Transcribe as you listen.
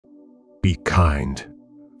Be kind,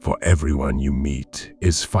 for everyone you meet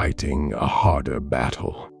is fighting a harder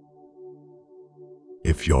battle.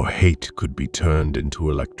 If your hate could be turned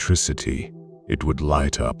into electricity, it would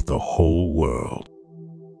light up the whole world.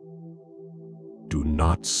 Do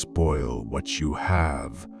not spoil what you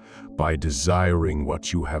have by desiring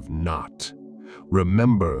what you have not.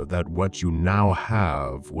 Remember that what you now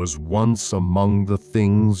have was once among the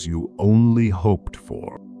things you only hoped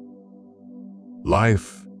for.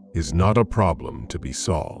 Life is not a problem to be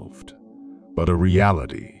solved, but a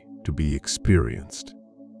reality to be experienced.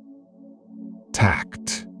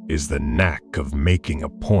 Tact is the knack of making a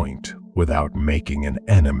point without making an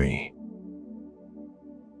enemy.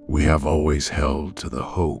 We have always held to the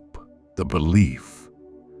hope, the belief,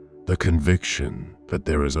 the conviction that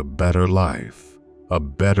there is a better life, a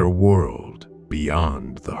better world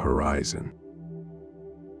beyond the horizon.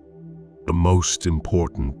 The most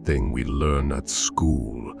important thing we learn at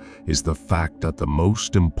school is the fact that the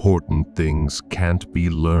most important things can't be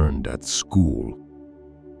learned at school.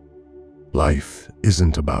 Life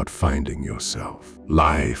isn't about finding yourself.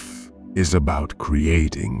 Life is about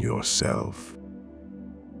creating yourself.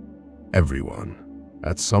 Everyone,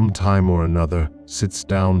 at some time or another, sits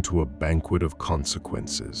down to a banquet of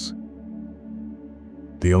consequences.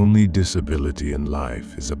 The only disability in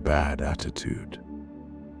life is a bad attitude.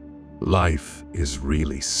 Life is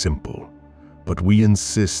really simple, but we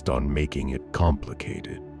insist on making it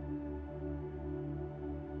complicated.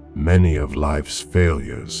 Many of life's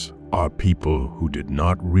failures are people who did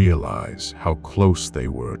not realize how close they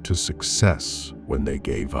were to success when they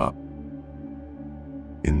gave up.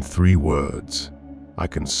 In 3 words, I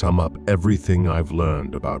can sum up everything I've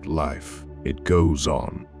learned about life. It goes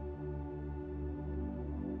on.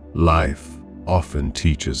 Life often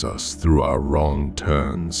teaches us through our wrong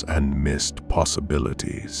turns and missed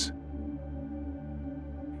possibilities.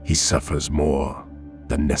 He suffers more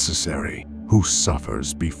than necessary who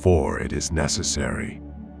suffers before it is necessary.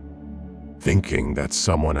 Thinking that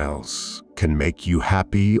someone else can make you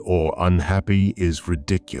happy or unhappy is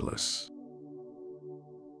ridiculous.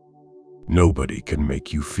 Nobody can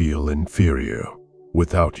make you feel inferior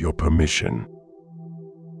without your permission.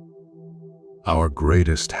 Our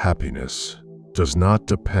greatest happiness does not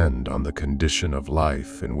depend on the condition of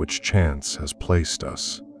life in which chance has placed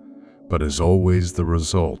us, but is always the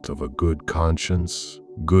result of a good conscience,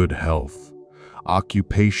 good health,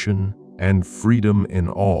 occupation, and freedom in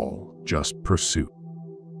all just pursuit.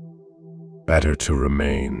 Better to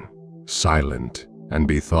remain silent and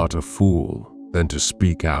be thought a fool than to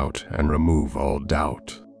speak out and remove all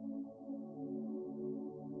doubt.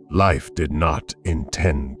 Life did not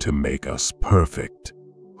intend to make us perfect.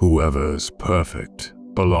 Whoever's perfect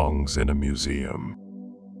belongs in a museum.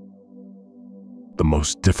 The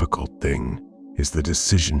most difficult thing is the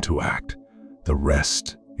decision to act. The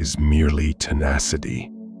rest is merely tenacity.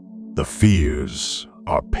 The fears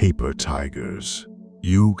are paper tigers.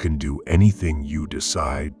 You can do anything you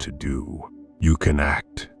decide to do. You can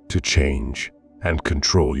act to change and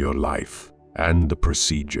control your life and the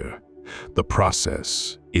procedure. The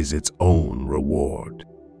process is its own reward.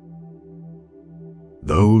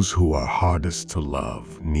 Those who are hardest to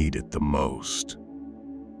love need it the most.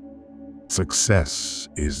 Success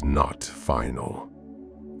is not final.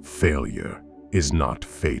 Failure is not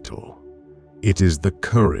fatal. It is the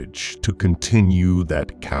courage to continue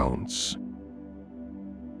that counts.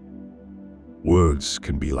 Words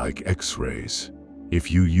can be like X-rays.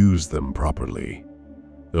 If you use them properly,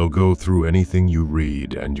 they'll go through anything you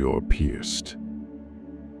read and you're pierced.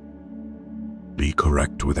 Be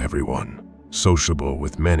correct with everyone, sociable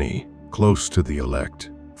with many, close to the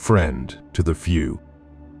elect, friend to the few.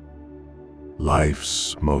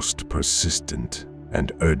 Life's most persistent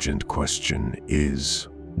and urgent question is,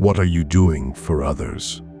 what are you doing for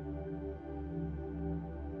others?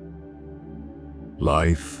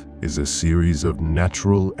 Life is a series of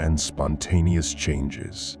natural and spontaneous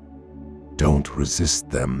changes. Don't resist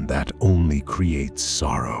them, that only creates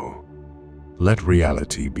sorrow. Let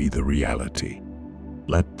reality be the reality.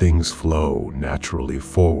 Let things flow naturally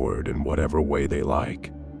forward in whatever way they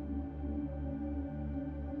like.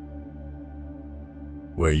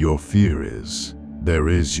 Where your fear is, there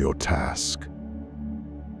is your task.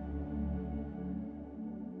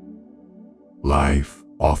 Life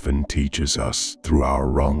often teaches us through our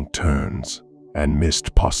wrong turns and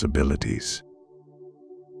missed possibilities.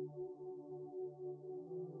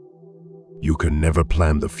 You can never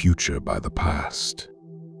plan the future by the past.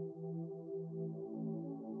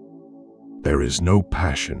 There is no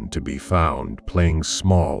passion to be found playing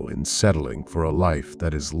small in settling for a life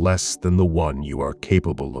that is less than the one you are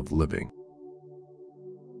capable of living.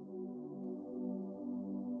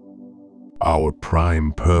 Our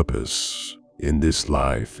prime purpose in this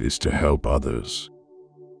life is to help others.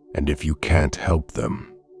 And if you can't help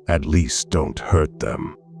them, at least don't hurt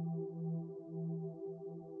them.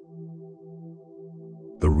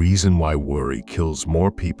 The reason why worry kills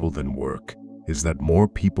more people than work is that more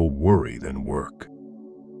people worry than work.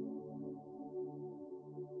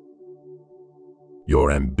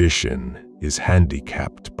 Your ambition is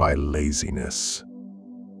handicapped by laziness.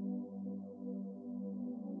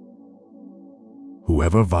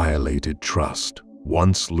 Whoever violated trust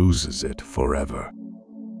once loses it forever.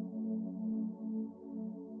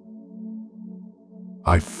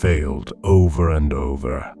 I failed over and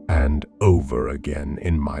over and over again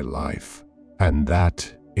in my life, and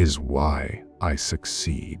that is why I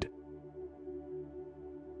succeed.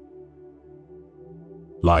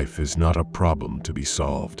 Life is not a problem to be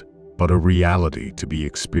solved, but a reality to be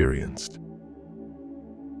experienced.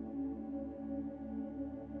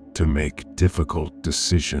 To make difficult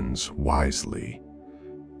decisions wisely,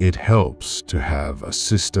 it helps to have a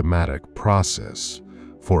systematic process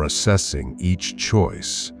for assessing each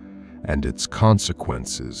choice and its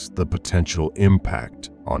consequences, the potential impact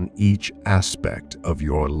on each aspect of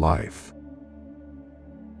your life.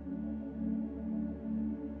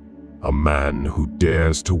 A man who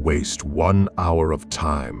dares to waste 1 hour of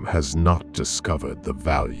time has not discovered the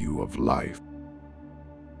value of life.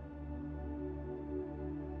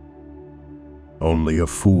 Only a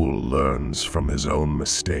fool learns from his own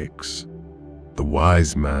mistakes. The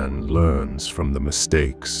wise man learns from the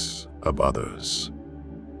mistakes of others.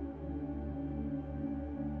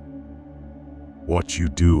 What you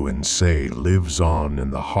do and say lives on in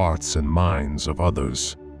the hearts and minds of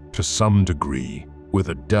others to some degree, with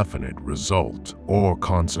a definite result or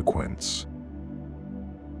consequence.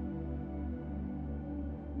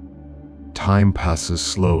 Time passes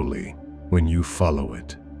slowly when you follow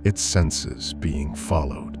it, its senses being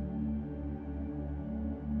followed.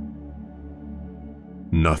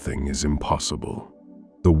 Nothing is impossible.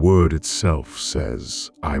 The word itself says,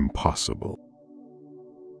 "I'm possible."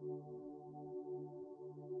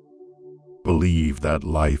 Believe that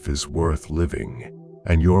life is worth living,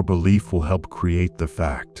 and your belief will help create the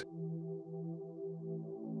fact.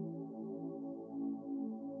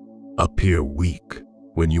 Appear weak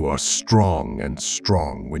when you are strong, and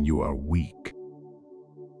strong when you are weak.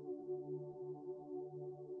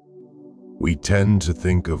 We tend to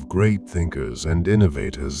think of great thinkers and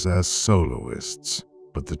innovators as soloists,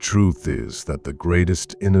 but the truth is that the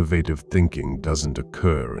greatest innovative thinking doesn't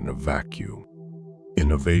occur in a vacuum.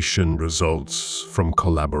 Innovation results from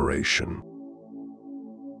collaboration.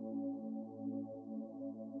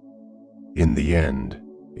 In the end,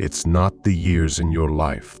 it's not the years in your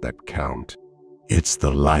life that count. It's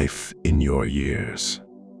the life in your years.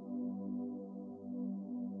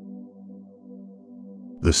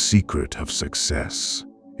 The secret of success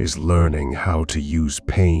is learning how to use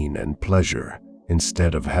pain and pleasure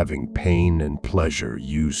instead of having pain and pleasure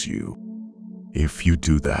use you. If you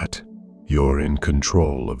do that, you're in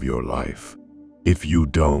control of your life. If you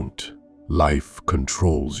don't, life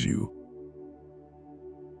controls you.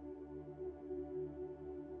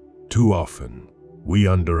 Too often, we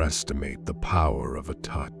underestimate the power of a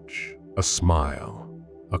touch, a smile,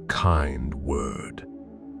 a kind word,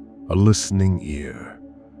 a listening ear,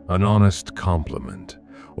 an honest compliment,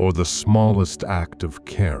 or the smallest act of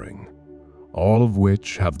caring, all of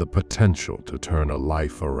which have the potential to turn a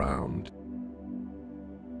life around.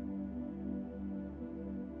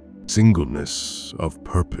 Singleness of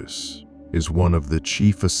purpose is one of the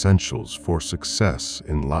chief essentials for success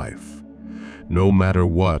in life, no matter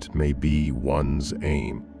what may be one's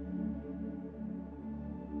aim.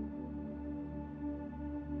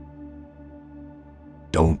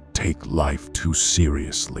 Don't take life too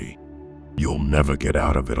seriously. You'll never get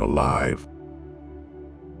out of it alive.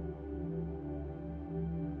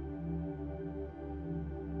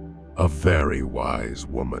 A very wise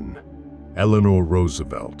woman, Eleanor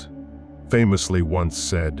Roosevelt, famously once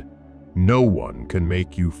said, "No one can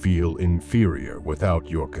make you feel inferior without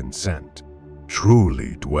your consent."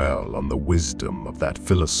 Truly dwell on the wisdom of that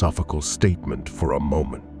philosophical statement for a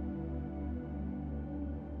moment.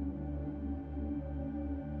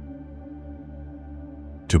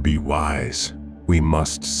 To be wise, we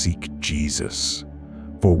must seek Jesus,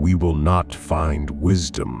 for we will not find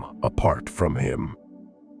wisdom apart from him.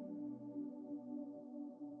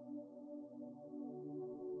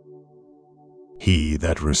 He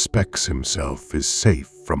that respects himself is safe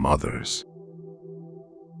from others.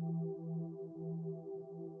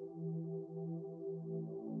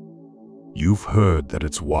 You You've heard that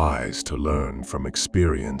it's wise to learn from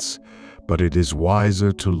experience, but it is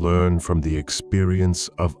wiser to learn from the experience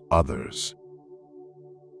of others.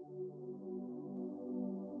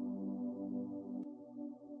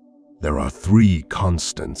 There are three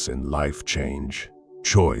constants in life change: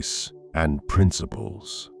 choice and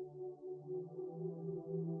principles.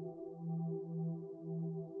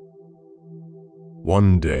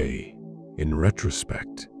 One day, in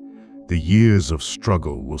retrospect, the years of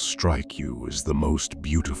struggle will strike you as the most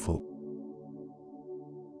beautiful.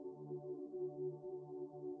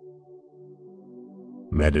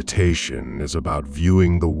 Meditation is about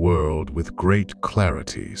viewing the world with great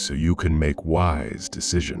clarity so you can make wise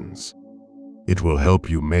decisions. It will help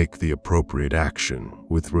you make the appropriate action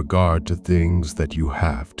with regard to things that you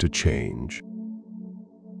have to change.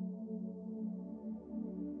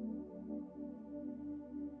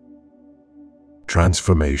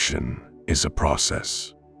 Transformation is a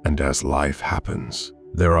process, and as life happens,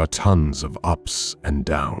 there are tons of ups and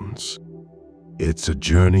downs. It's a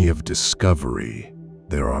journey of discovery.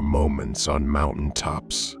 There are moments on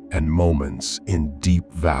mountaintops and moments in deep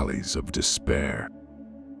valleys of despair.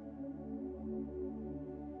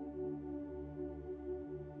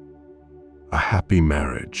 A happy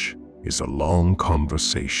marriage is a long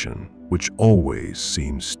conversation which always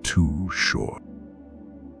seems too short.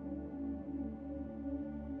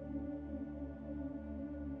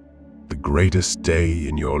 The greatest day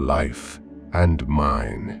in your life and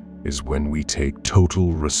mine is when we take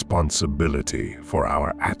total responsibility for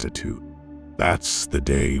our attitude. That's the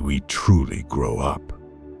day we truly grow up.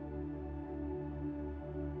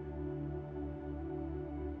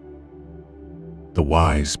 The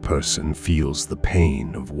wise person feels the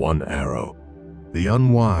pain of one arrow. The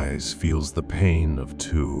unwise feels the pain of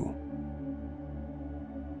two.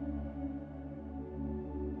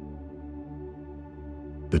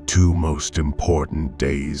 The two most important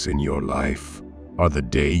days in your life are the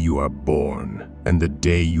day you are born and the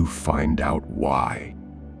day you find out why.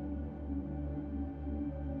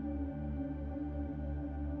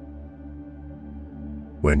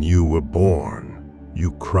 When you were born,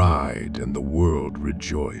 you cried and the world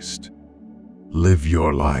rejoiced. Live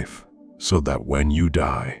your life so that when you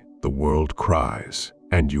die, the world cries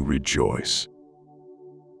and you rejoice.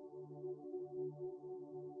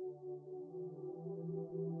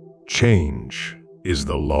 Change is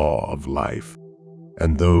the law of life,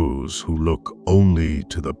 and those who look only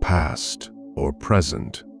to the past or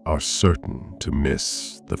present are certain to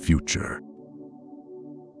miss the future.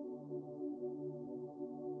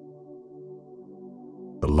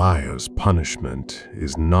 The liar's punishment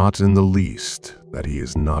is not in the least that he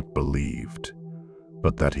is not believed,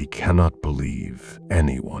 but that he cannot believe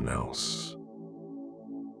anyone else.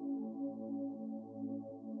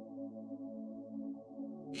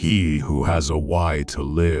 He who has a why to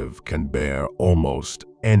live can bear almost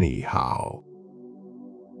any how.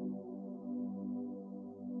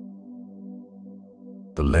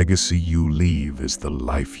 The legacy you leave is the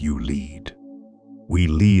life you lead. We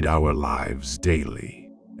lead our lives daily,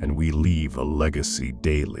 and we leave a legacy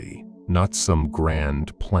daily, not some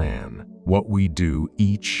grand plan. What we do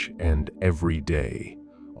each and every day,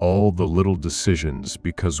 all the little decisions,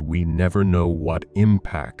 because we never know what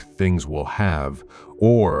impact things will have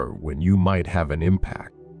or when you might have an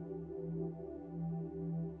impact.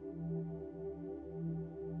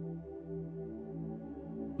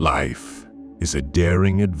 Life is a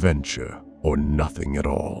daring adventure or nothing at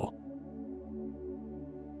all.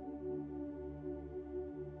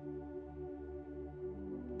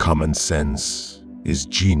 Common sense is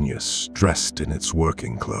genius dressed in its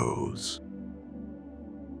working clothes.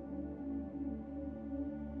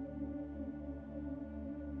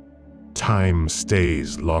 Time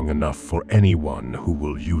stays long enough for anyone who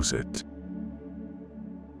will use it.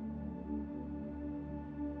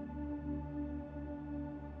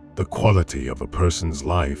 The quality of a person's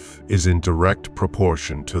life is in direct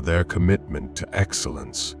proportion to their commitment to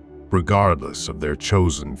excellence, regardless of their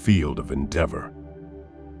chosen field of endeavor.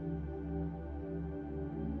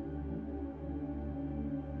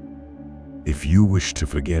 If you wish to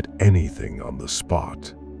forget anything on the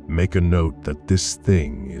spot, make a note that this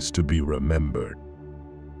thing is to be remembered.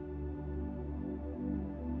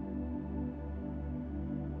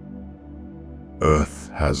 Earth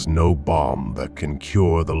has no balm that can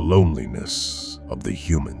cure the loneliness of the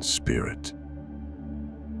human spirit.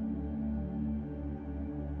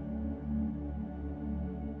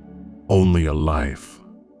 Only a life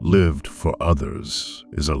lived for others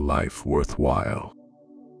is a life worthwhile.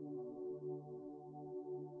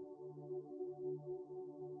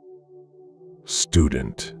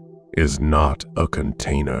 Student, is not a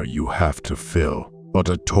container you have to fill, but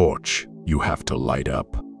a torch you have to light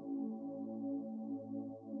up.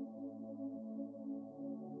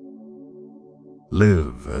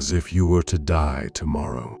 Live as if you were to die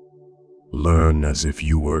tomorrow. Learn as if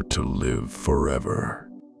you were to live forever.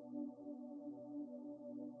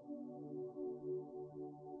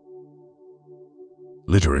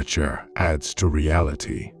 Literature adds to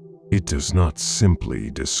reality. It does not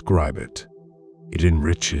simply describe it. It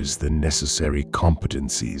enriches the necessary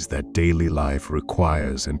competencies that daily life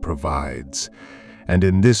requires and provides, and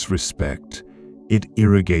in this respect, it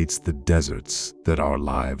irrigates the deserts that our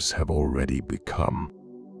lives have already become.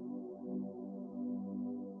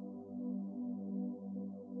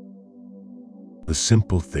 The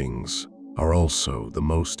simple things are also the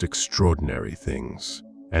most extraordinary things,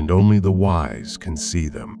 and only the wise can see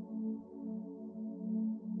them.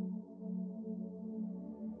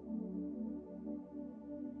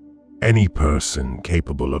 Any person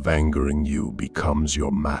capable of angering you becomes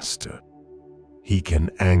your master. He can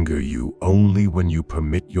anger you only when you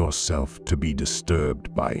permit yourself to be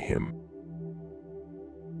disturbed by him.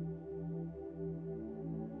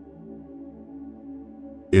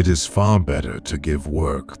 It is far better to give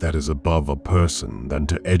work that is above a person than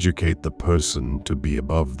to educate the person to be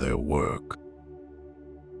above their work.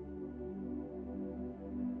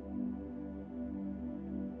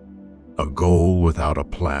 A goal without a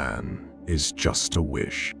plan is just a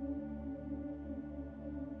wish.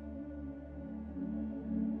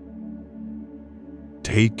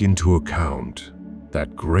 Take into account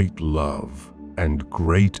that great love and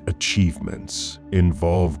great achievements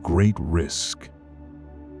involve great risk.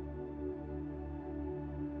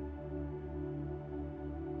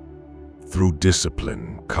 Through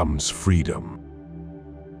discipline comes freedom.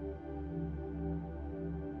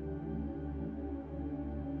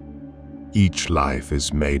 Each life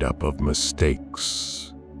is made up of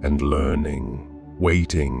mistakes and learning,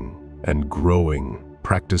 waiting and growing,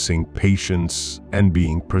 practicing patience and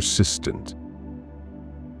being persistent.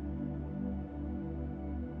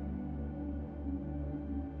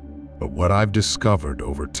 But what I've discovered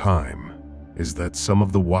over time is that some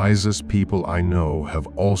of the wisest people I know have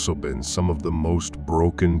also been some of the most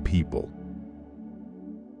broken people.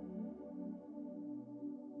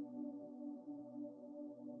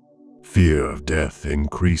 Fear of death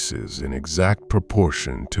increases in exact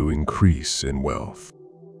proportion to increase in wealth.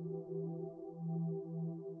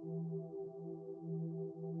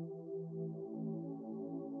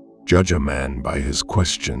 Judge a man by his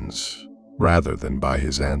questions rather than by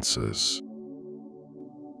his answers.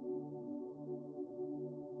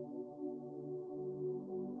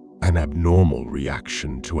 An abnormal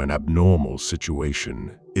reaction to an abnormal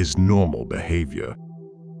situation is normal behavior.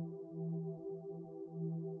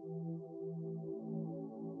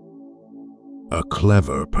 A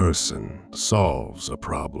clever person solves a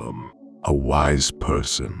problem. A wise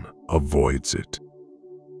person avoids it.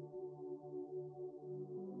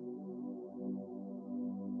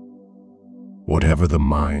 Whatever the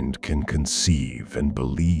mind can conceive and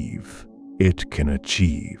believe, it can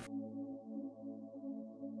achieve.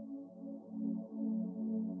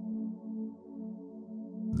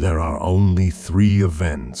 There are only 3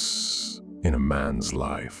 events in a man's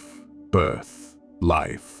life: birth,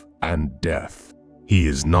 life, and death. He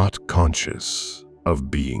is not conscious of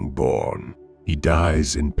being born. He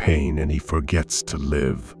dies in pain and he forgets to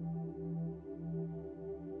live.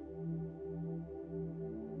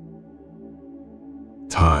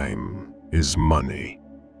 Time is money.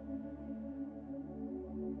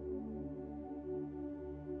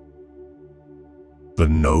 The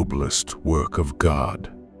noblest work of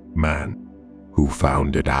God, man. Who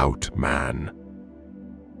found it out, man?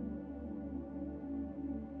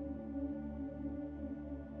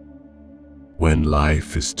 When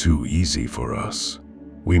life is too easy for us,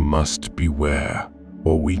 we must beware,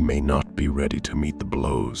 or we may not be ready to meet the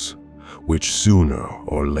blows, which sooner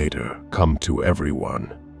or later come to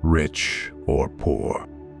everyone, rich or poor.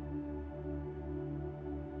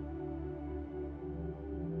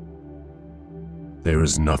 There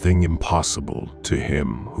is nothing impossible to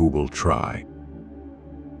him who will try.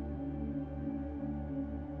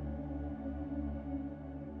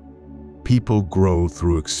 People grow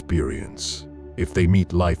through experience if they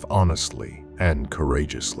meet life honestly and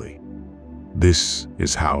courageously. This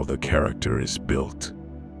is how the character is built.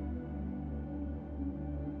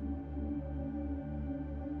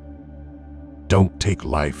 Don't take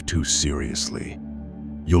life too seriously.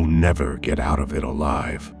 You'll never get out of it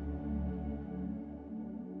alive.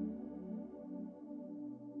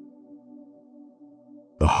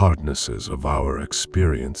 The hardnesses of our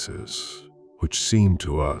experiences which seem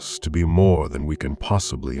to us to be more than we can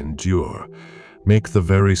possibly endure, make the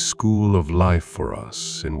very school of life for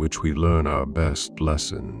us in which we learn our best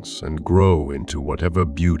lessons and grow into whatever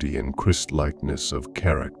beauty and Christ-likeness of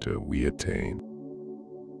character we attain.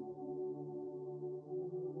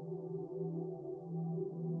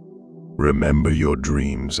 Remember your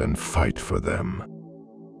dreams and fight for them.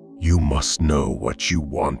 You must know what you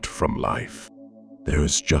want from life. There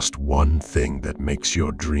is just one thing that makes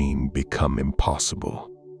your dream become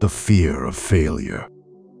impossible: the fear of failure.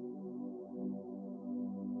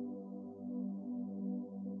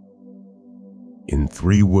 In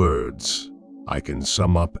 3 words, I can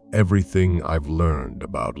sum up everything I've learned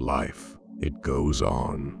about life. It goes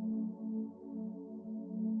on.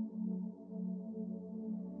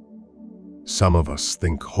 Some of us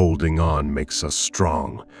think holding on makes us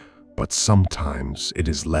strong, but sometimes it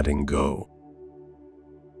is letting go.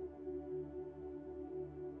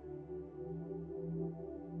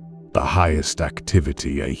 The highest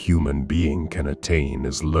activity a human being can attain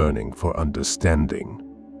is learning for understanding,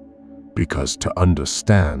 because to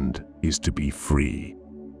understand is to be free.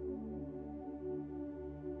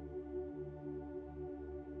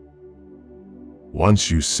 Once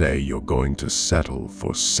you say you're going to settle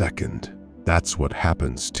for second, that's what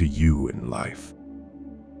happens to you in life.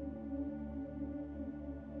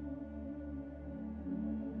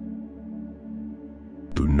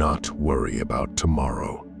 Do not worry about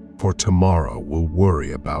tomorrow, for tomorrow will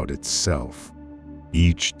worry about itself.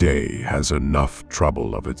 Each day has enough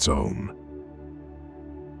trouble of its own.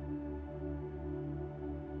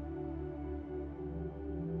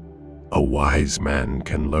 A wise man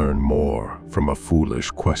can learn more from a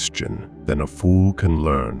foolish question than a fool can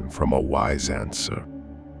learn from a wise answer.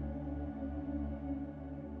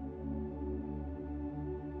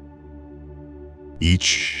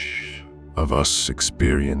 Each of us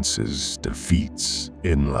experiences defeats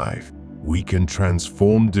in life. We can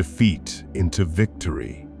transform defeat into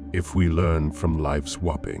victory if we learn from life's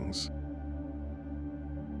whoppings.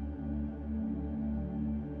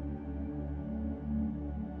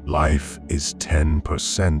 Life is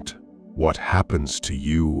 10% what happens to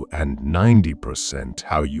you and 90%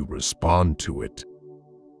 how you respond to it.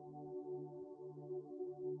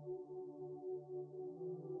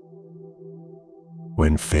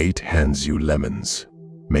 When fate hands you lemons,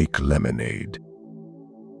 make lemonade.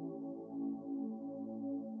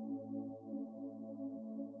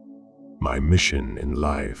 My mission in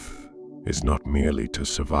life is not merely to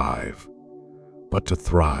survive, but to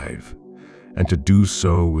thrive, and to do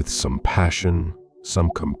so with some passion, some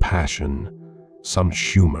compassion, some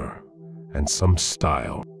humor, and some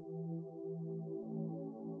style.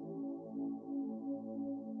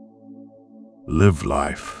 Live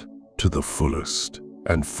life to the fullest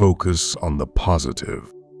and focus on the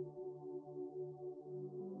positive.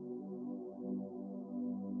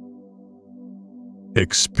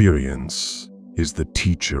 Experience is the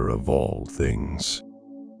teacher of all things.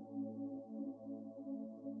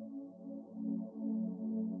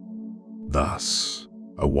 Thus,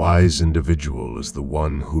 a wise individual is the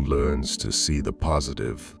one who learns to see the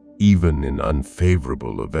positive, even in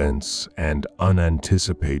unfavorable events and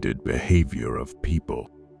unanticipated behavior of people.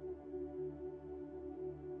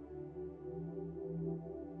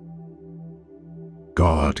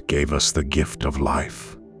 God gave us the gift of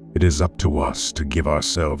life. It is up to us to give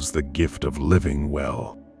ourselves the gift of living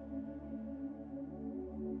well.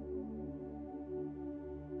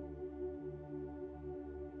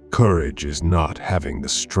 Courage is not having the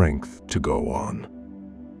strength to go on.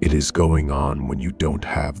 It is going on when you don't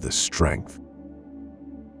have the strength.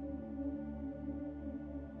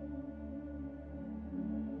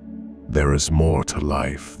 There is more to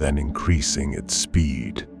life than increasing its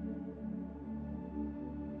speed.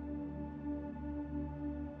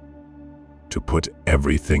 To put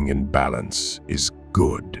everything in balance is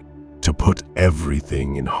good. To put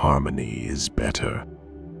everything in harmony is better.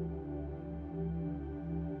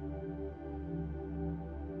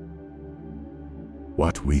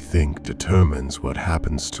 What we think determines what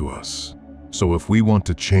happens to us. So if we want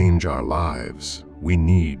to change our lives, we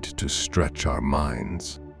need to stretch our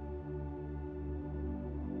minds.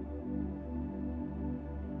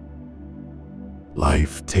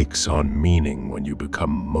 Life takes on meaning when you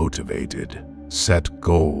become motivated, set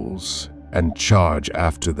goals, and charge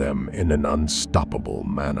after them in an unstoppable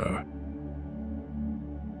manner.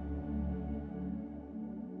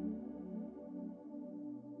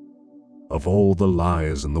 Of all the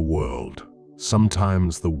lies in the world,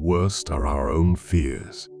 sometimes the worst are our own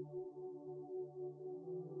fears.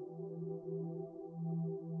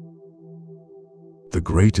 The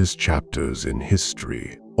greatest chapters in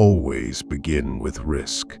history always begin with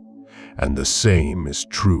risk, and the same is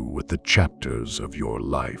true with the chapters of your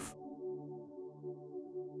life.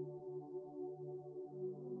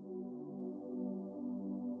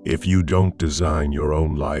 If you don't design your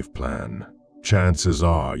own life plan, chances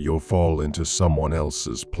are you'll fall into someone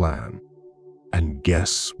else's plan. And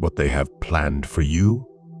guess what they have planned for you?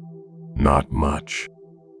 Not much.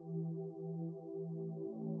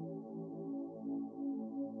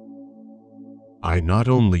 I not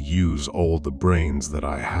only use all the brains that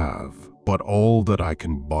I have, but all that I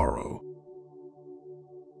can borrow.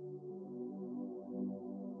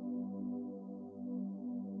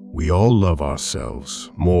 We all love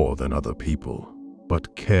ourselves more than other people,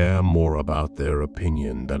 but care more about their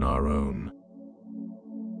opinion than our own.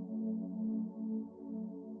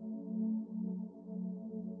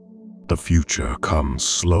 The future comes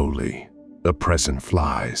slowly, the present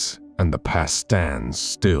flies, and the past stands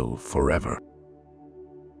still forever.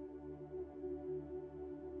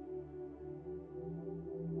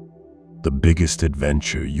 The biggest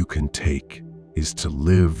adventure you can take is to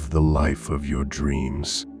live the life of your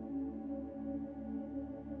dreams.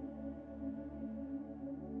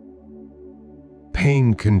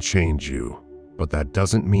 Pain can change you, but that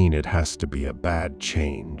doesn't mean it has to be a bad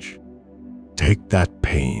change. Take that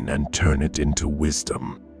pain and turn it into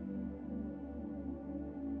wisdom.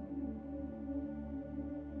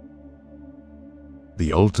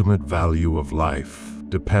 The ultimate value of life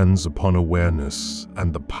depends upon awareness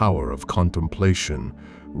and the power of contemplation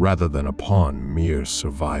rather than upon mere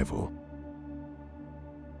survival.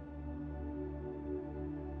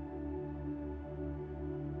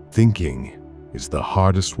 Thinking is the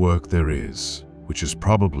hardest work there is, which is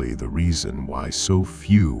probably the reason why so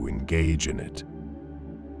few engage in it.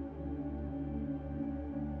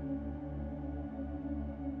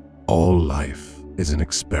 All life is an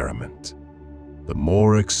experiment. The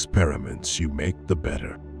more experiments you make, the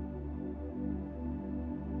better.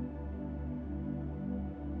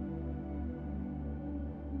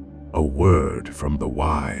 A word from the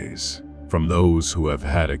wise, from those who have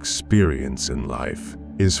had experience in life,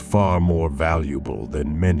 is far more valuable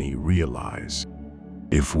than many realize.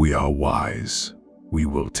 If we are wise, we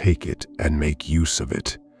will take it and make use of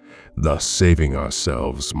it, thus saving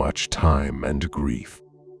ourselves much time and grief.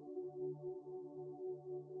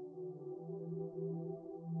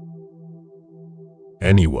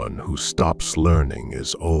 Anyone who stops learning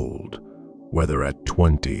is old, whether at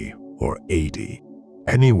 20 or 80.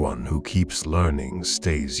 Anyone who keeps learning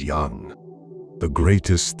stays young. The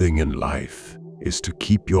greatest thing in life is to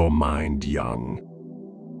keep your mind young.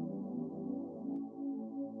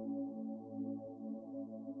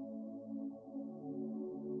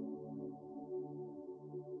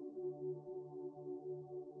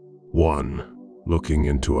 One, looking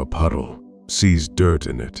into a puddle, sees dirt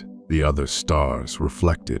in it, the other stars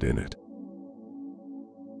reflected in it.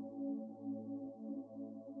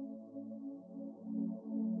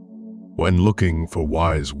 When looking for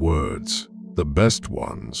wise words, the best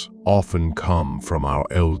ones often come from our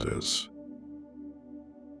elders.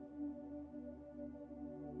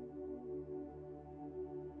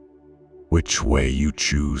 Which way you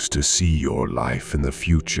choose to see your life in the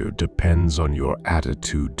future depends on your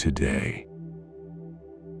attitude today.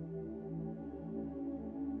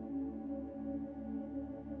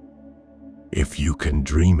 If you can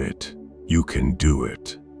dream it, you can do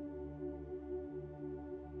it.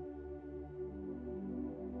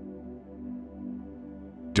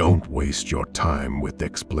 Don't waste your time with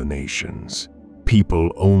explanations.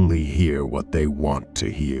 People only hear what they want to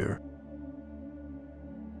hear.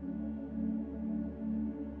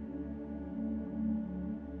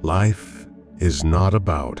 Life is not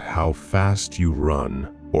about how fast you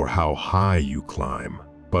run or how high you climb,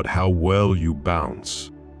 but how well you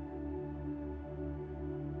bounce.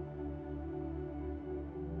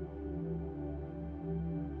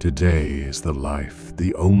 Today is the life,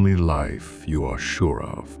 the only life you are sure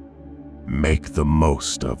of. Make the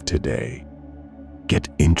most of today. Get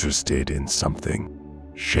interested in something.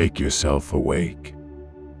 Shake yourself awake.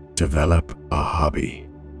 Develop a hobby.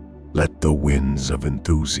 Let the winds of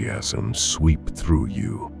enthusiasm sweep through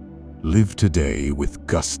you. Live today with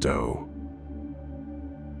gusto.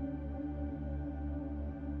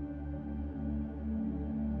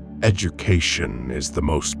 Education is the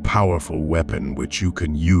most powerful weapon which you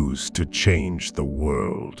can use to change the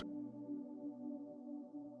world.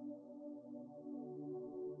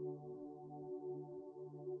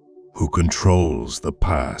 Who controls the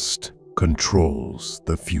past controls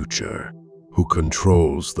the future. Who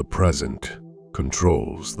controls the present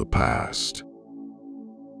controls the past.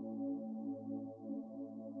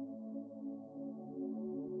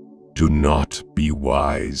 Do not be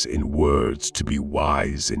wise in words to be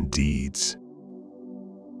wise in deeds.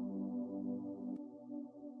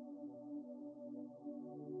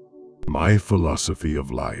 My philosophy of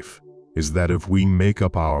life is that if we make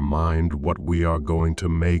up our mind what we are going to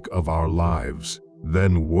make of our lives,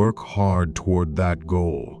 then work hard toward that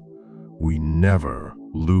goal, we never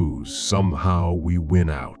lose. Somehow we win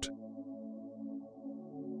out.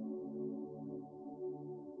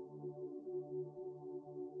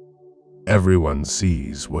 Everyone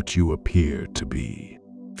sees what you appear to be.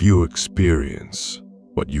 Few experience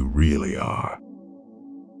what you really are.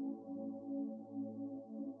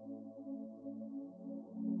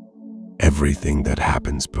 Everything that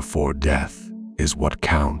happens before death is what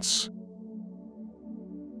counts.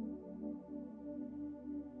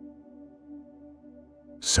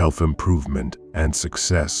 Self-improvement and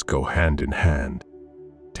success go hand in hand.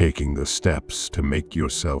 Taking the steps to make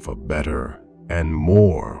yourself a better and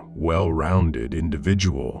more well-rounded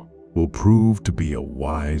individual will prove to be a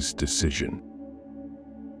wise decision.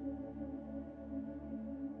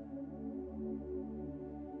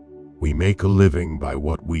 We make a living by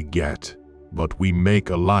what we get, but we make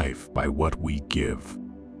a life by what we give.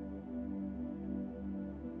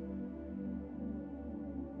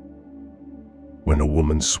 When a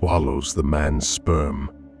woman swallows the man's sperm,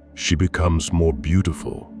 she becomes more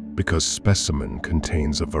beautiful because specimen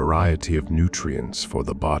contains a variety of nutrients for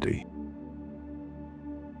the body.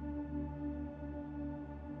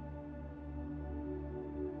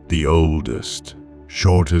 The oldest,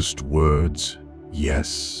 shortest words,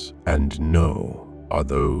 yes and no, are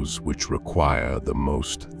those which require the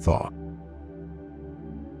most thought.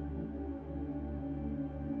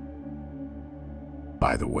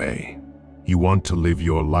 By the way, you want to live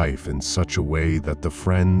your life in such a way that the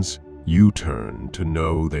friends you turn to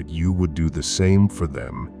know that you would do the same for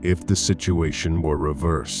them if the situation were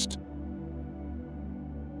reversed.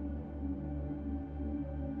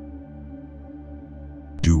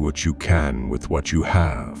 Do what you can with what you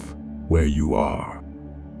have, where you are.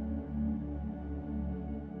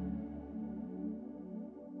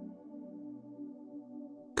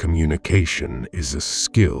 Communication is a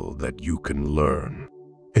skill that you can learn.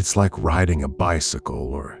 It's like riding a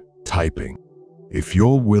bicycle or typing. If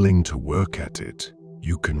you're willing to work at it,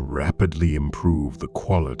 you can rapidly improve the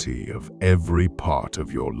quality of every part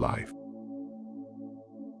of your life.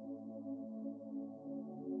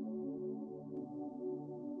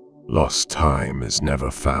 Lost time is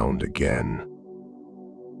never found again.